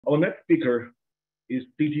Our next speaker is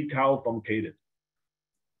CTKao from Cadence.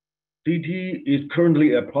 CT is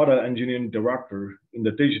currently a product engineering director in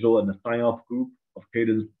the digital and the sign-off group of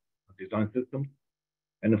Cadence Design Systems,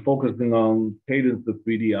 and focusing on Cadence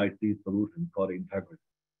 3D IC solution called Integrity.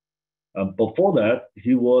 Before that,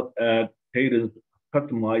 he was at Cadence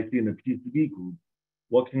Custom IC in the PCB group,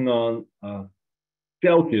 working on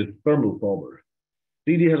Celsius thermal solver.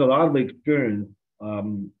 CT has a lot of experience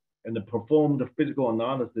and performed physical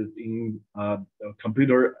analysis in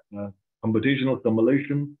computer computational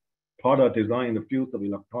simulation, product design in the fields of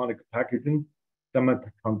electronic packaging,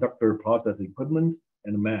 semiconductor process equipment,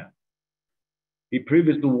 and math. He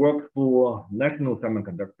previously worked for National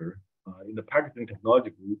Semiconductor in the packaging technology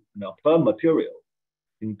group and applied materials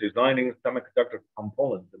in designing semiconductor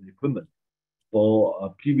components and equipment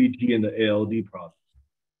for PVT and the ALD process.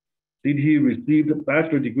 CT received a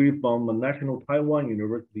bachelor's degree from National Taiwan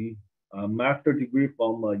University, a master's degree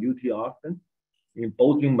from UT Austin in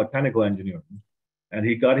both in mechanical engineering, and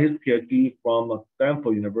he got his PhD from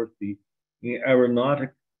Stanford University in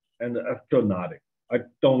aeronautics and astronautics. I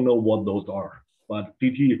don't know what those are, but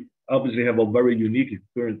CT obviously have a very unique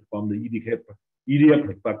experience from the EDA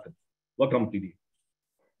perspective. Welcome, CT.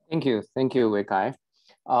 Thank you, Wei-Kai.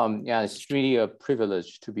 Yeah, it's really a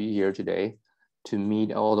privilege to be here today to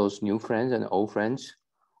meet all those new friends and old friends.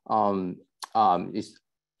 Currently,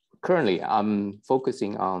 I'm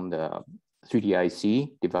focusing on the 3D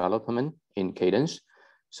IC development in Cadence.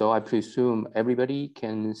 So I presume everybody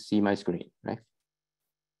can see my screen, right?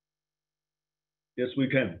 Yes, we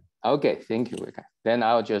can. Okay, thank you, Wei-Kai. Then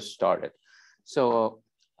I'll just start it. So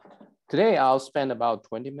today I'll spend about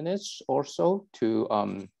 20 minutes or so to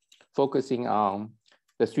focusing on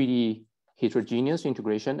the 3D heterogeneous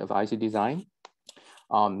integration of IC design,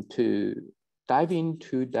 to dive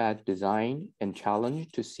into that design and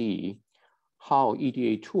challenge to see how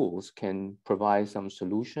EDA tools can provide some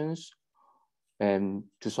solutions and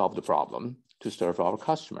to solve the problem to serve our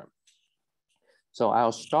customer. So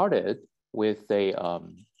I'll start it with a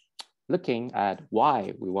looking at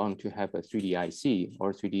why we want to have a 3D IC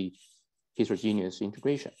or 3D heterogeneous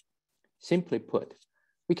integration. Simply put,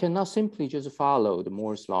 we cannot simply just follow the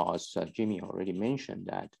Moore's law, as Jimmy already mentioned,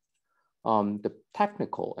 that the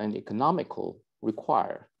technical and economical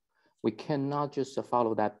require. We cannot just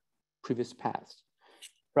follow that previous path.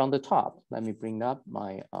 From the top, let me bring up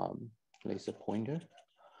my laser pointer.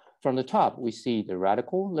 From the top, we see the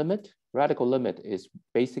radical limit. Radical limit is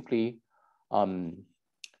basically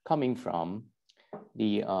coming from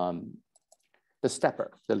the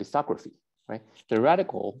stepper, the lithography, right? The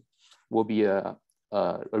radical will be a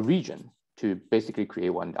region to basically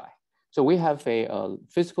create one die. So we have a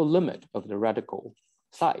physical limit of the radical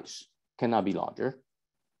size, cannot be larger.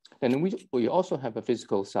 Then we also have a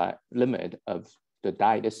physical limit of the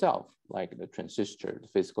die itself, like the transistor, the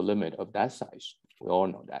physical limit of that size. We all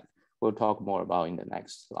know that. We'll talk more about in the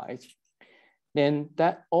next slide. Then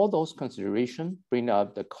all those considerations bring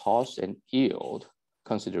up the cost and yield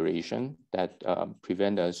consideration that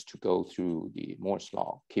prevent us to go through the Moore's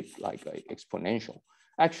law, keep like exponential.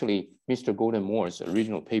 Actually, Mr. Gordon Moore's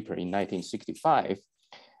original paper in 1965,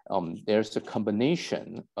 there's a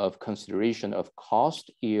combination of consideration of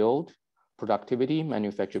cost, yield, productivity,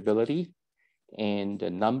 manufacturability, and the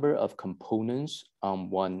number of components on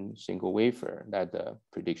one single wafer, that the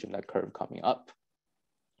prediction, that curve coming up.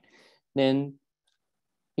 Then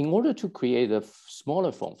in order to create a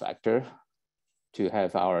smaller form factor to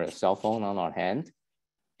have our cell phone on our hand,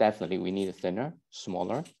 definitely we need a thinner,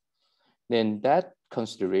 smaller. Then that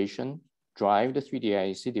consideration drive the 3D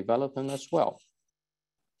IC development as well.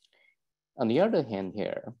 On the other hand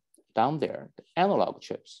here, down there, the analog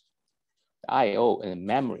chips, IO and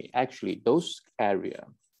memory, actually those areas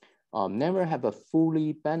never have a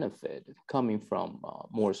fully benefit coming from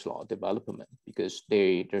Moore's law development because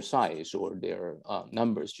their size or their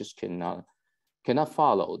numbers just cannot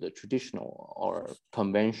follow the traditional or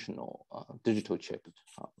conventional digital chip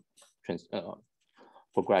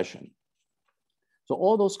progression. So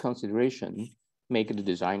all those considerations make the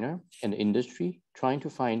designer and the industry trying to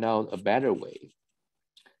find out a better way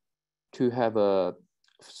to have a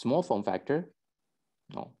small form factor,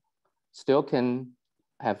 still can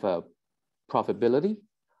have a profitability,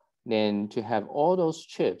 then to have all those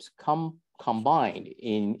chips combined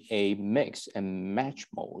in a mix and match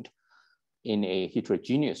mode in a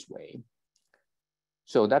heterogeneous way.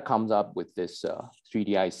 So that comes up with this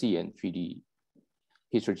 3D IC and 3D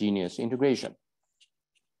heterogeneous integration.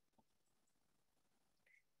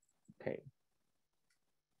 Okay.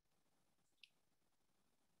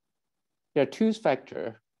 There are two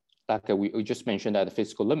factors, like we just mentioned, at the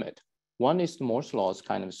physical limit. One is the Moore's law is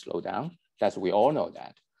kind of slow down. That's, we all know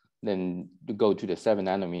that. Then to go to the 7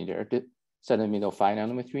 nanometer, 5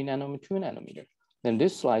 nanometer, 3 nanometer, 2 nanometer. Then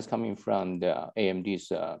this slide is coming from the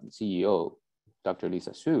AMD's CEO, Dr.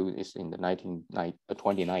 Lisa Su, is in the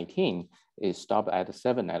 2019, it stopped at the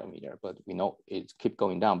 7 nanometer, but we know it keep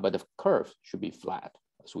going down, but the curve should be flat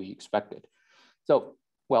as we expected. So,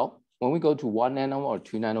 well, when we go to 1 nanometer or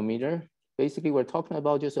 2 nanometer, basically we're talking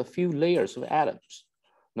about just a few layers of atoms.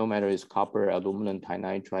 No matter it's copper, aluminum,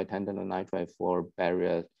 tinitride, tantalum nitride for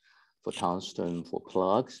barrier, for tungsten, for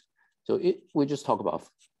plugs. So we just talk about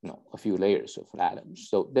a few layers of atoms.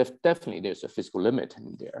 So definitely there's a physical limit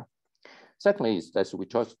in there. Secondly, is that we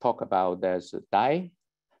just talk about there's a die.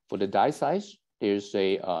 For the die size, there's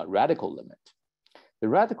a radical limit. The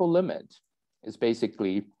radical limit is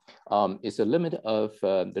basically it's a limit of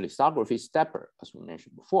the lithography stepper, as we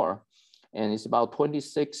mentioned before, and it's about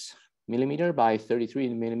 26 millimeter by 33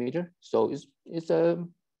 millimeter. So it's a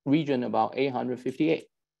region about 858.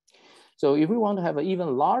 So if we want to have an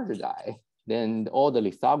even larger die, then all the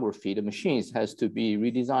lithography, the machines has to be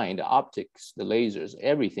redesigned, the optics, the lasers,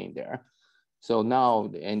 everything there. So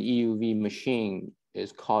now an EUV machine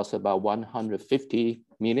is cost about $150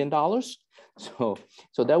 million. So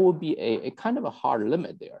that would be a kind of a hard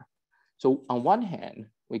limit there. So on one hand,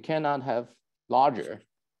 we cannot have larger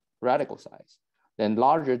radical size. Then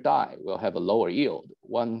larger die will have a lower yield.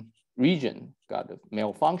 One region got the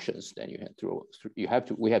malfunctions, then we have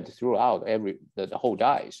to throw out the whole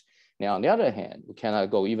dies. Now on the other hand, we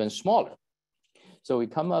cannot go even smaller. So we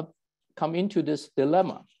come into this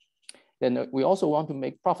dilemma. Then we also want to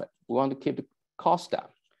make profit. We want to keep the cost down,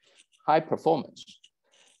 high performance.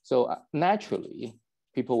 So naturally,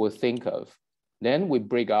 people will think of, then we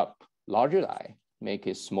break up larger die, make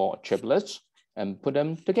it small triplets, and put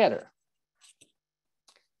them together.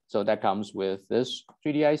 So that comes with this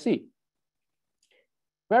 3D IC.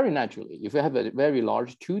 Very naturally, if you have a very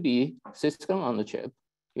large 2D system on the chip,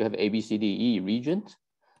 you have ABCDE regions,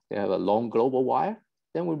 they have a long global wire,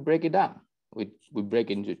 then we break it down. We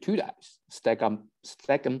break into 2 dies, stack up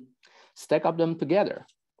them together.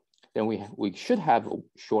 Then we should have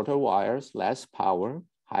shorter wires, less power,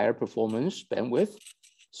 higher performance, bandwidth,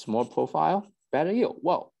 small profile, better yield.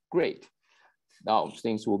 Well, great. Now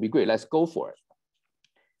things will be great. Let's go for it.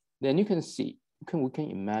 Then you can see, we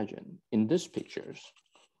can imagine in these pictures,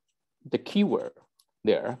 the keyword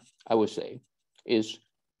there, I would say, is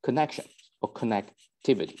connection or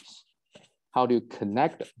connectivities. How do you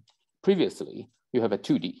connect them? Previously, you have a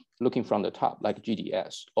 2D looking from the top, like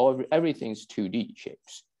GDS, or everything's 2D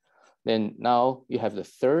shapes. Then now you have the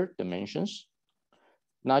third dimensions.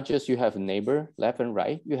 Not just you have a neighbor left and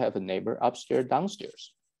right, you have a neighbor upstairs,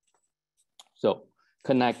 downstairs. So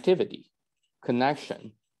connectivity,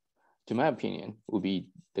 connection, to my opinion, would be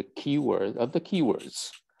the keyword of the keywords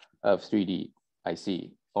of 3D IC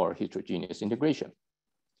or heterogeneous integration.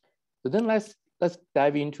 So then let's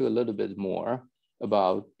dive into a little bit more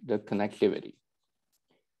about the connectivity.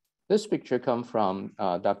 This picture comes from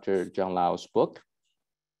Dr. John Lau's book.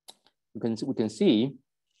 We can see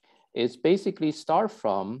it's basically start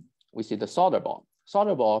from, we see the solder ball.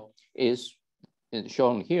 Solder ball is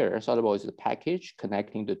shown here. Solder ball is the package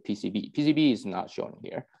connecting the PCB. PCB is not shown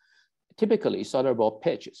here. Typically, solder ball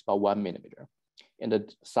pitch is about 1 millimeter. And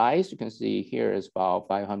the size you can see here is about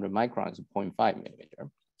 500 microns, 0.5 millimeter.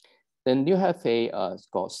 Then you have it's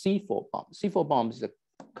called C4 bump. C4 bump is a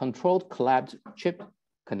controlled collapsed chip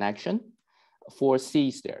connection for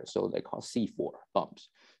C's there. So they call C4 bumps.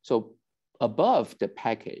 So above the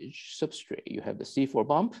package substrate, you have the C4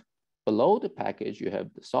 bump. Below the package, you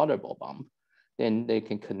have the solder ball bump. Then they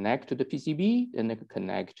can connect to the PCB, then they can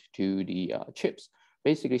connect to the chips.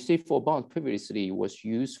 Basically, C4 bump previously was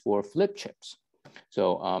used for flip chips.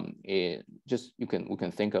 So we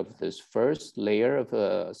can think of this first layer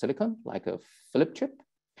of silicon like a flip chip.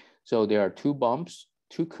 So there are 2 bumps,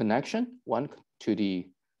 2 connection, one to the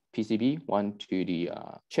PCB, one to the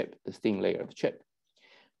chip, the thin layer of chip.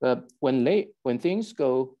 But when things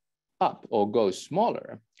go up or go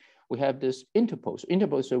smaller, we have this interposer.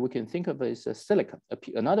 Interposer we can think of as a silicon,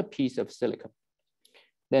 another piece of silicon.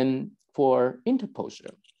 Then for interposer,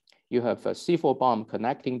 you have a C4 bump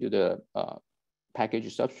connecting to the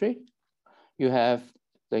package substrate. You have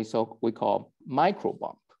we call micro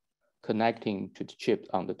bump connecting to the chip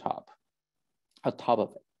on the top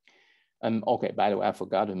of it. Okay, by the way, I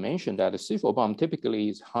forgot to mention that the C4 bump typically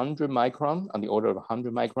is 100 micron, on the order of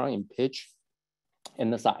 100 micron in pitch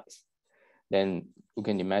and the size. Then you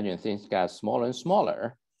can imagine things got smaller and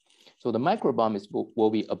smaller. So the micro bump will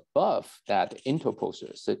be above that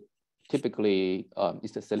interposer. So typically,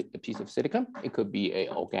 it's a piece of silicon. It could be an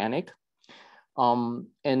organic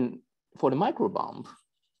And for the micro bump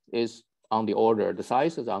is on the order, the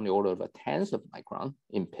size is on the order of a tenth of micron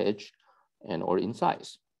in pitch and or in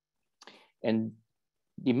size. And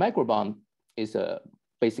the micro bump is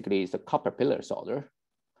basically is a copper pillar solder.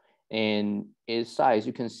 And its size,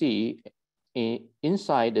 you can see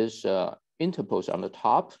inside this interposer on the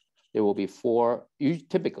top, there will be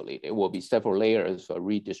typically there will be several layers of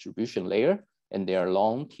redistribution layer, and they are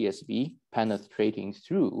long TSV penetrating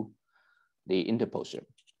through the interposer.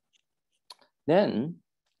 Then,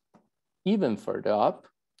 even further up,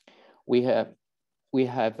 we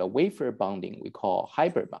have a wafer bonding we call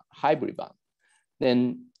hybrid bond.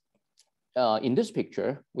 Then, in this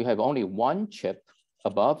picture, we have only one chip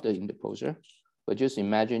above the interposer, but just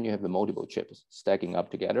imagine you have multiple chips stacking up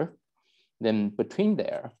together. Then between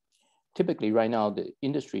there, typically right now the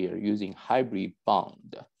industry are using hybrid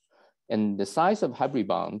bond, and the size of hybrid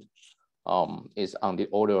bond is on the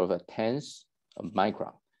order of a tenth of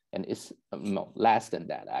micron, and it's no, less than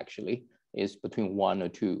that actually. Is between 1 or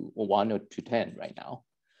 2 or 1 to 10 right now.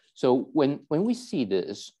 So when we see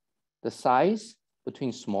this, the size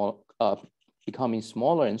between becoming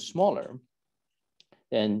smaller and smaller,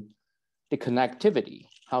 then the connectivity,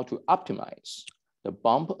 how to optimize the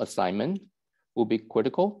bump assignment will be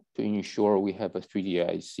critical to ensure we have a 3D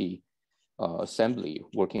IC assembly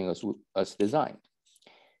working as designed.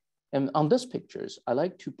 And on these pictures, I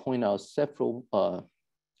like to point out several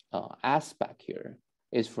aspects here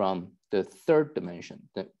is from the third dimension,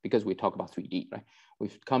 because we talk about 3D, right? We're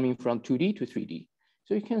coming from 2D to 3D.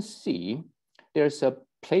 So you can see there's a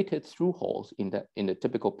plated through holes in the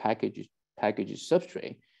typical package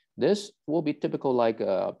substrate. This will be typical like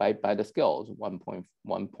by the scales, 1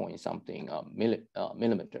 point something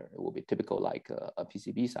millimeter. It will be typical like a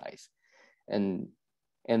PCB size. And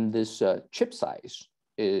this chip size,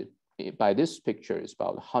 by this picture is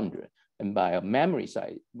about 100. And by a memory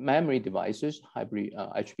size, memory devices, hybrid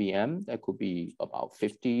HBM, that could be about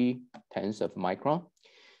 50 tenths of micron.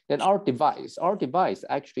 Then our device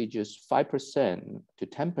actually just 5% to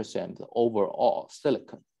 10% overall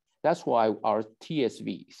silicon. That's why our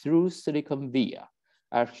TSV through silicon via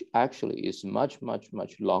actually is much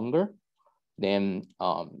longer than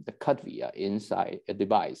the cut via inside a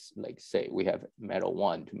device. Like say we have metal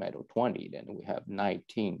 1 to metal 20, then we have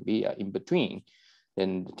 19 via in between.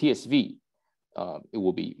 Then the TSV, it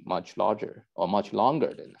will be much larger or much longer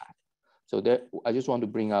than that. So there, I just want to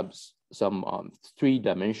bring up some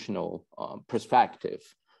three-dimensional perspective,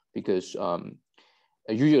 because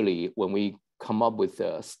usually when we come up with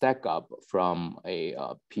a stack up from a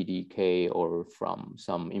PDK or from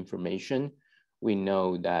some information, we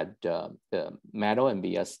know that the metal and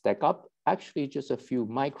via stack up actually just a few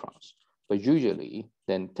microns, but usually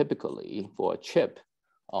then typically for a chip,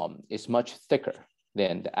 it's much thicker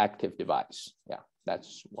than the active device. Yeah,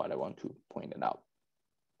 that's what I want to point it out.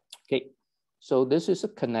 Okay, so this is a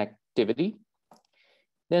connectivity.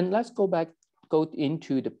 Then let's go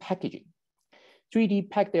into the packaging. 3D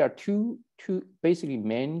pack, there are two basically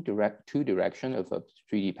main two directions of a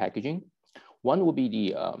 3D packaging. One will be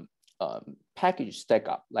the package stack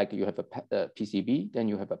up, like you have a PCB, then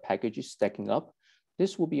you have a package stacking up.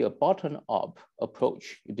 This will be a bottom-up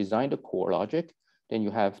approach. You design the core logic, then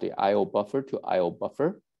you have the IO buffer to IO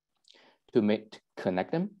buffer to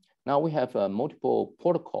connect them. Now we have a multiple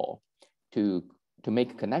protocol to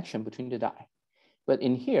make a connection between the die. But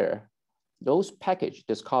in here, those package,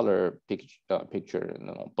 this color picture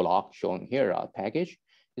block shown here, package,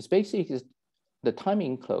 is basically the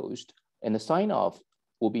timing enclosed, and the sign off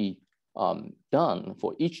will be done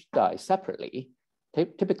for each die separately.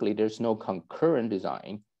 Typically, there's no concurrent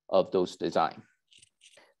design of those design.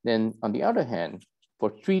 Then on the other hand, for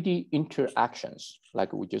 3D interactions,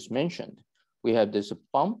 like we just mentioned, we have this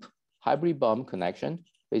hybrid bump connection.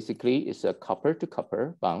 Basically, it's a copper to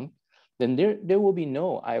copper bond. Then there will be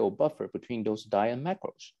no IO buffer between those die and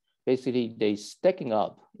macros. Basically, they stacking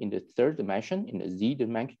up in the third dimension, in the Z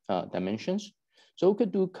dimensions. So we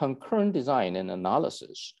could do concurrent design and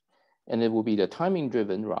analysis. And it will be the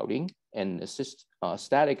timing-driven routing and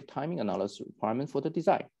static timing analysis requirement for the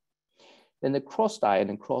design. Then the cross-die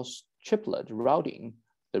and cross-chiplet routing,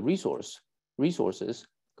 the resources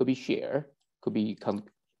could be shared, could be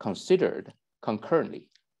considered concurrently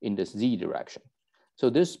in the Z direction. So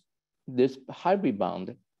this hybrid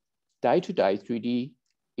bond die-to-die 3D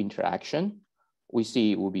interaction, we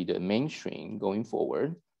see will be the mainstream going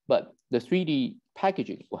forward, but the 3D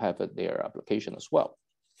packaging will have their application as well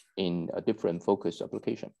in a different focus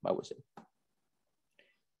application, I would say.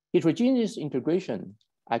 Heterogeneous integration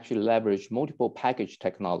actually leverage multiple package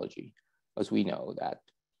technology, as we know that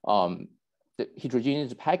the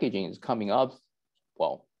heterogeneous packaging is coming up,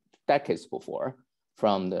 well, decades before,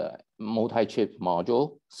 from the multi-chip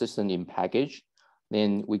module system in package.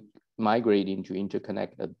 Then we migrate into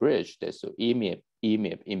interconnected bridge. There's EMIB,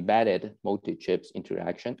 embedded multi-chips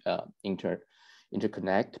interaction,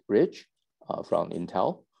 interconnect bridge from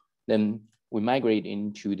Intel. Then we migrate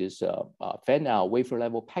into this fan-out wafer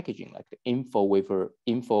level packaging, like the info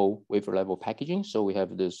wafer level packaging. So we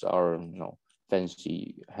have this our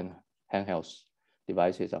fancy handheld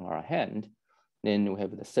devices on our hand. Then we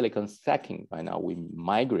have the silicon stacking. Right now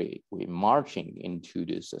we're marching into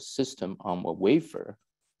this system on a wafer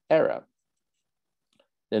era.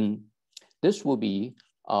 Then this will be,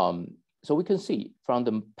 so we can see from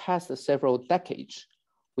the past several decades,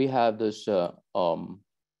 we have this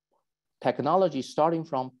technology starting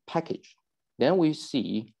from package. Then we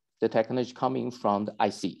see the technology coming from the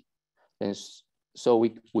IC. And so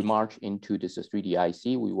we march into this 3D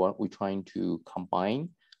IC. We're trying to combine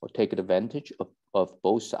or take advantage of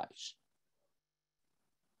both sides.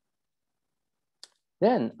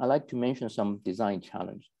 Then I'd like to mention some design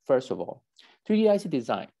challenge. First of all, 3D IC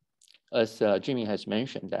design, as Jimmy has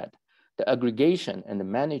mentioned, that the aggregation and the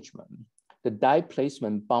management, the die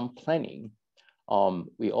placement bump planning,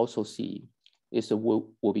 we also see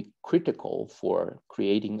will be critical for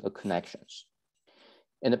creating a connections.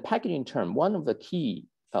 In the packaging term, one of the key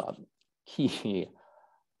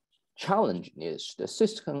challenge is the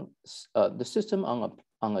system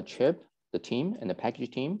on a chip, the team and the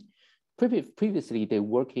package team. Previously, they're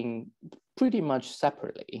working pretty much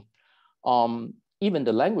separately. Even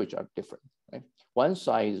the language are different. Right? One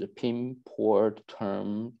side is a pin, port,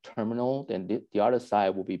 terminal, then the other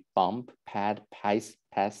side will be bump, pad, pass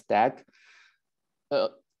stack.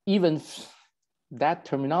 Even that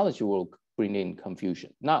terminology will bring in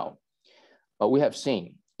confusion. Now, we have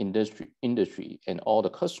seen industry and all the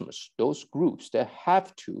customers, those groups that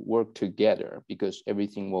have to work together because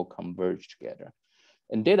everything will converge together.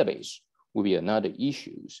 And database will be another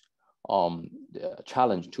issues, the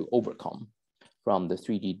challenge to overcome from the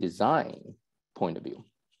 3D design point of view.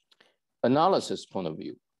 Analysis point of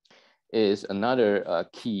view is another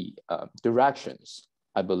key directions.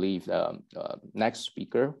 I believe next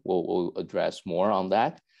speaker will address more on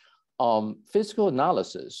that. Physical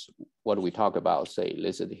analysis, what do we talk about? Say,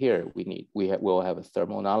 listed here, we'll have a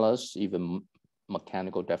thermal analysis, even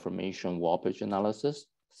mechanical deformation, warpage analysis,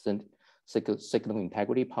 signal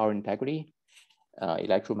integrity, power integrity,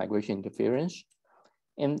 electromigration interference.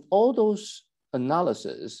 And all those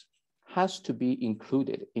analysis has to be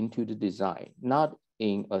included into the design, not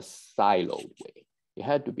in a siloed way. It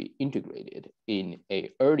had to be integrated in an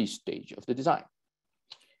early stage of the design.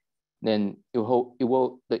 Then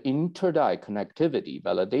the inter-die connectivity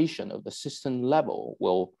validation of the system level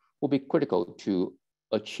will be critical to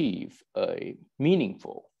achieve a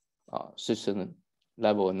meaningful system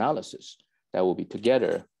level analysis that will be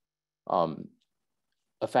together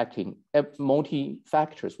affecting,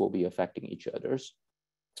 multi-factors will be affecting each other's.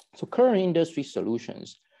 So current industry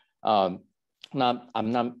solutions, I'm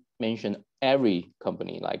not mentioning every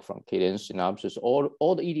company like from Cadence, Synopsys,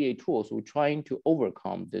 all the EDA tools, we're trying to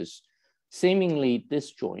overcome this seemingly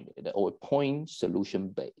disjointed or point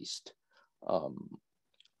solution-based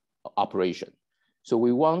operation. So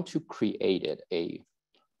we want to create a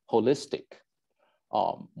holistic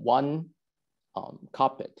one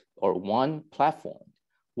cockpit or one platform,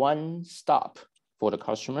 one stop for the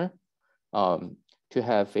customer to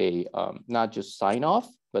have a not just sign off,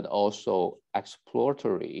 but also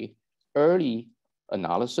exploratory early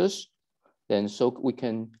analysis. Then so we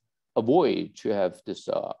can avoid to have this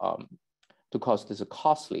to cause this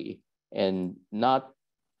costly and not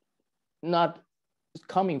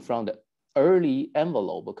coming from the early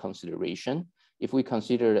envelope of consideration. If we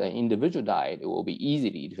consider an individual die, it will be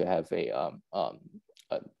easy to have a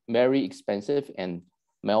very expensive and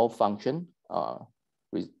malfunction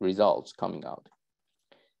results coming out.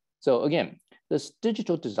 So again, this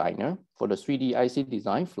digital designer for the 3D IC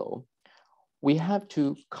design flow, we have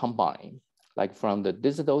to combine, like from the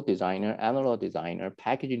digital designer, analog designer,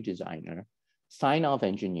 packaging designer, sign-off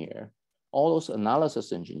engineer, all those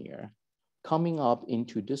analysis engineer coming up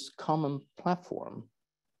into this common platform.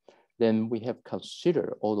 Then we have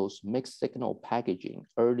considered all those mixed signal packaging,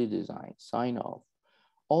 early design, sign-off,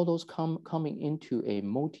 all those coming into a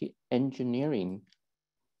multi-engineering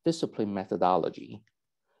discipline methodology.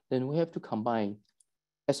 Then we have to combine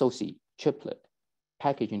SoC, chiplet,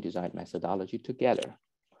 packaging design methodology together.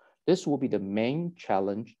 This will be the main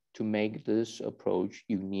challenge to make this approach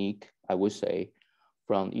unique, I would say,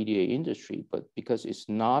 from EDA industry, but because it's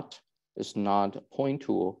not a point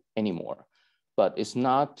tool anymore, but it's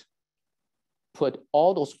not put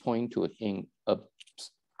all those points to it in a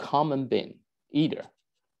common bin. Either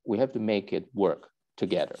we have to make it work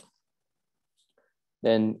together.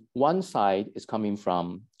 Then one side is coming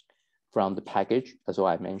from the package, as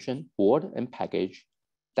I mentioned, board and package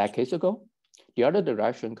decades ago. The other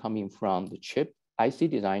direction coming from the chip IC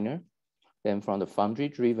designer, then from the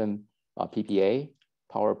foundry-driven PPA,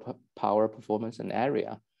 power performance and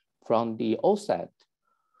area. From the OSAT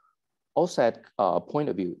point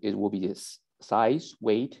of view, it will be this size,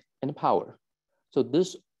 weight, and power. So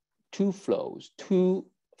this two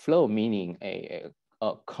flow meaning a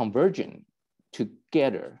convergent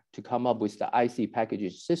together to come up with the IC packaging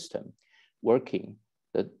system working.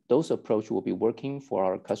 Those approach will be working for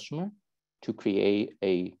our customer to create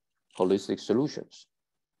a holistic solutions.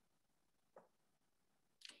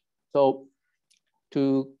 So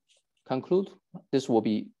to conclude, this will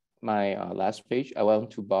be my last page. I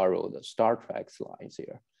want to borrow the Star Trek slides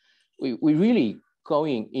here. We really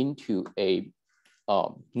going into a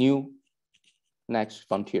new next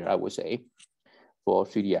frontier, I would say, for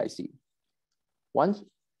 3D IC.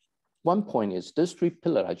 One point is this three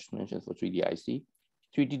pillars I just mentioned for 3D IC: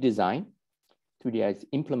 3D design, 3D IC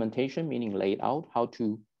implementation, meaning layout, how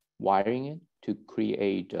to wiring it, to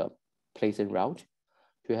create place and route,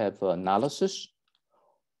 to have analysis.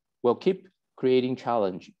 We'll keep creating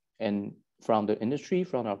challenge and from the industry,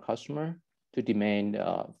 from our customer, to demand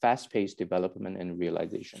fast-paced development and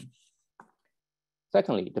realization.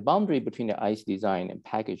 Secondly, the boundary between the IC design and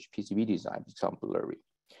package PCB design becomes blurry.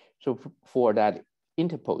 So for that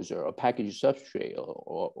interposer or package substrate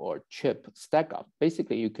or chip stack up,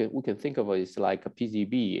 basically we can think of it as like a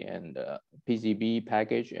PCB, and PCB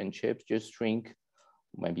package and chip just shrink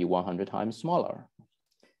maybe 100 times smaller.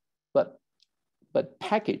 But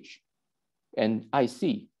package and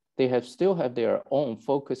IC, they still have their own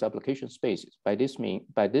focus application spaces. By this,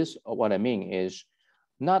 what I mean is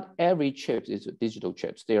not every chip is digital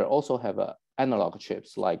chips. They also have analog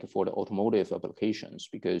chips, like for the automotive applications,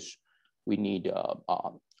 because we need,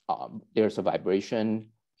 there's a vibration,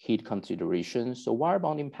 heat consideration. So wire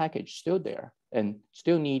bonding package still there and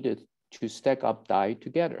still needed to stack up die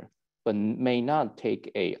together, but may not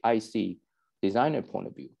take a IC designer point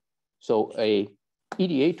of view. So a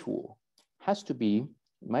EDA tool has to be,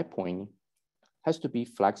 my point, has to be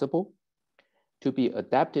flexible, to be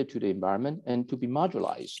adapted to the environment, and to be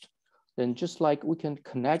modularized. Then just like we can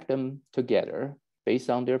connect them together based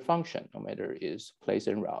on their function, no matter it is place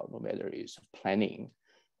and route, no matter it is planning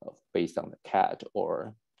based on the CAD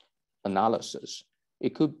or analysis.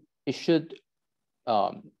 It should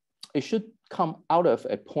come out of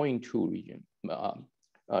a point tool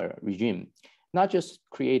regime, not just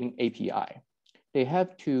creating API. They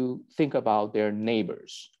have to think about their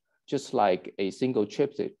neighbors, just like a single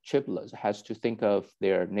chiplet has to think of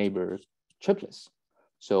their neighbor's chiplets.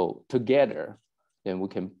 So together, then we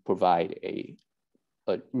can provide a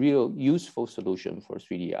real useful solution for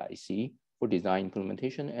 3D IC for design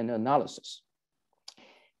implementation and analysis.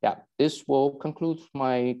 Yeah, this will conclude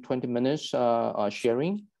my 20 minutes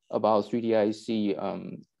sharing about 3D IC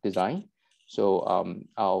design. So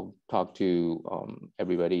I'll talk to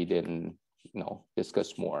everybody, then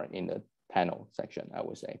discuss more in the panel section, I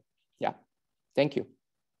would say. Yeah, thank you.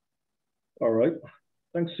 All right,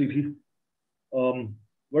 thanks, CT.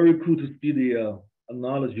 Very cool to see the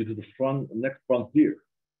analogy to the next frontier.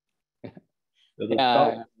 Yeah,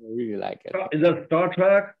 I really like it. Is that Star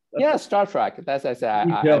Trek? Yeah, Star Trek. That's I said.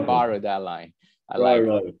 I borrowed that line.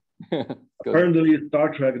 Right. Apparently,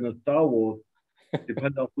 Star Trek and Star Wars,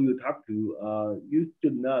 depending on who you talk to, you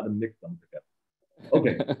should not mix them together.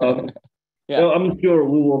 Okay. Yeah. Well, I'm sure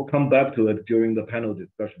we will come back to it during the panel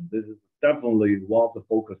discussion. This is definitely one of the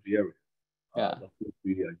focus areas. Yeah.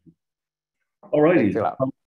 All righty.